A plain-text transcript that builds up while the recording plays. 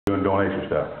doing donation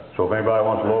stuff. So if anybody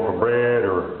wants a loaf of bread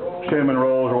or cinnamon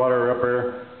rolls or whatever up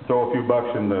there, throw a few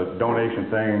bucks in the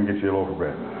donation thing and get you a loaf of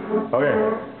bread. Okay.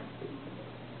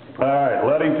 Alright,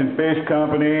 Ludington Fish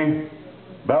Company,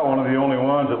 about one of the only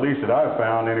ones, at least that I've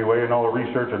found anyway, in all the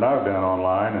research that I've done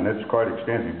online, and it's quite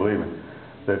extensive, believe me,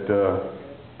 that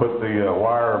put the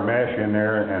wire mesh in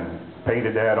there and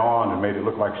painted that on and made it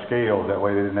look like scales. That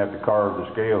way they didn't have to carve the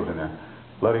scales in there.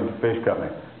 Ludington Fish Company.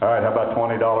 Alright, how about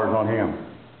 $20 on him?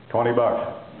 20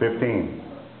 bucks, 15.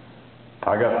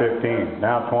 I got 15,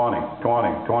 now 20,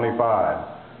 20,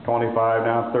 25, 25,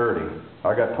 now 30.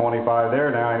 I got 25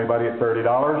 there, now anybody at $30?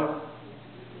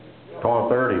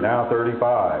 30, now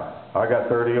 35. I got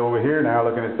 30 over here, now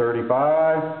looking at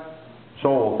 35.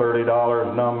 Sold,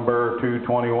 $30, number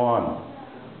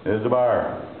 221 is the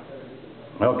buyer.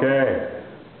 Okay,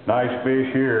 nice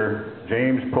fish here.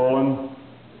 James pulling,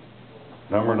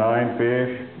 number 9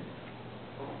 fish.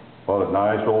 What a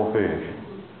nice old fish.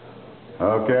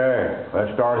 Okay,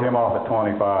 let's start him off at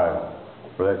 25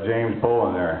 for that James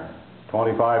pulling there.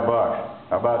 25 bucks.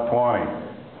 How about 20?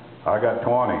 I got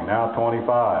 20, now 25.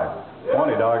 $20,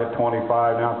 I got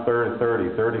 25, now 30, 30.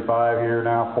 35 here,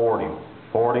 now 40.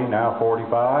 40, now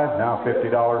 45, now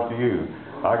 $50 to you.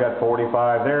 I got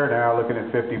 45 there, now looking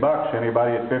at 50 bucks.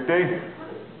 Anybody at 50?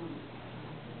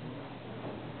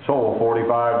 Sold,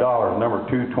 $45, number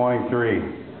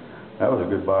 223. That was a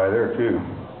good buy there too.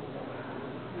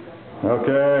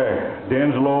 Okay,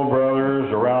 Denslow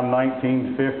Brothers, around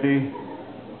 1950.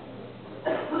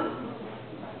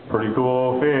 Pretty cool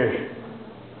old fish.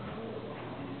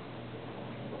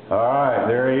 Alright,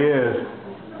 there he is.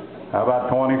 How about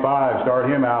 25? Start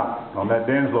him out on that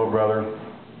Denslow Brothers.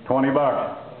 20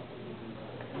 bucks.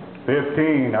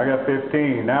 15, I got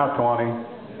 15, now 20.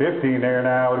 15 there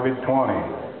now would have been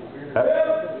 20.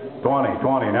 20,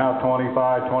 20, now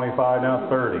 25, 25, now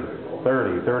 30.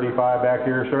 30, 35 back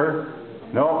here, sir?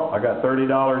 Nope, I got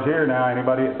 $30 here now.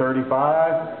 Anybody at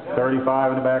 35?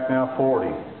 35 in the back now,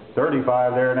 40.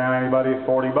 35 there now. Anybody at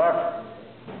 40 bucks?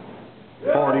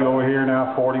 40 over here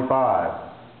now, 45.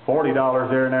 $40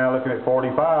 there now, looking at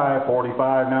 45.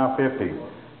 45 now, 50.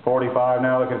 45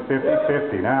 now, looking at 50.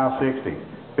 50 now, 60.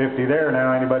 50 there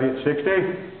now. Anybody at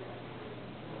 60?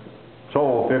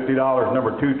 Sold, $50,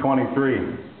 number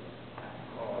 223.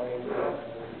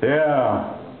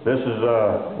 Yeah, this is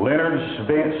Leonard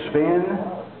Sven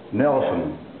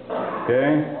Nelson.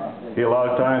 Okay, he a lot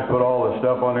of times put all the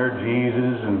stuff on there,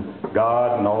 Jesus and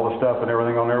God and all the stuff and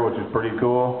everything on there, which is pretty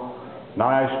cool.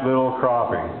 Nice little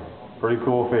crappie, pretty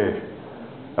cool fish.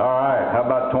 All right, how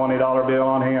about $20 bill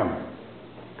on him?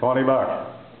 20 bucks.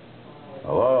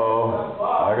 Hello,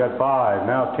 I got 5,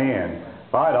 now 10.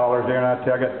 $5 there, and I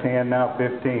got 10, now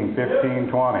 15, 15,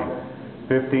 20.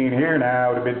 15 here now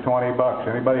would have been 20 bucks.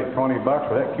 Anybody at 20 bucks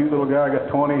for that cute little guy? I got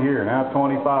 20 here, now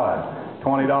 25.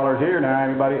 $20 here now.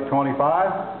 Anybody at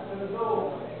 25?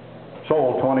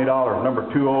 Sold, $20, number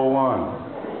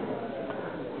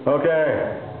 201.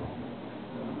 Okay.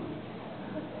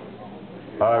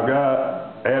 I've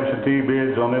got absentee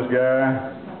bids on this guy,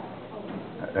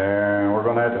 and we're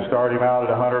going to have to start him out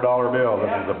at a $100 bill.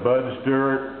 This is a Bud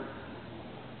Stewart.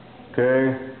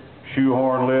 Okay,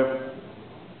 shoehorn lip.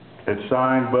 It's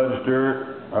signed Bud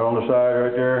Stewart right on the side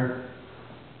right there.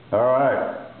 All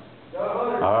right.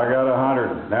 I got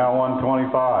 100. Now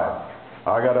 125.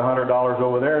 I got $100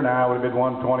 over there. Now it would have been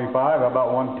 125. How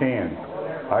about 110?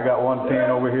 I got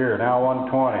 110 over here. Now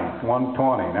 120.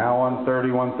 120. Now 130.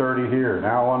 130 here.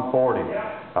 Now 140.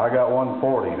 I got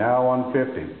 140. Now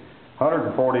 150.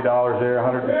 $140 there.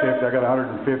 150. I got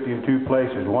 150 in two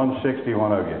places. 160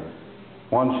 one of you.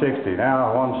 160,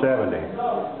 now 170.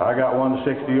 I got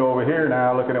 160 over here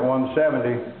now, looking at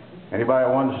 170. Anybody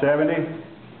at 170?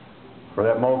 For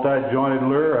that multi-jointed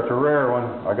lure, that's a rare one.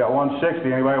 I got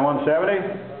 160, anybody at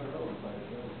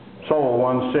 170? Sold,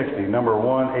 160, number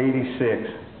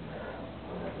 186.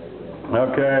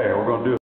 Okay, we're going to do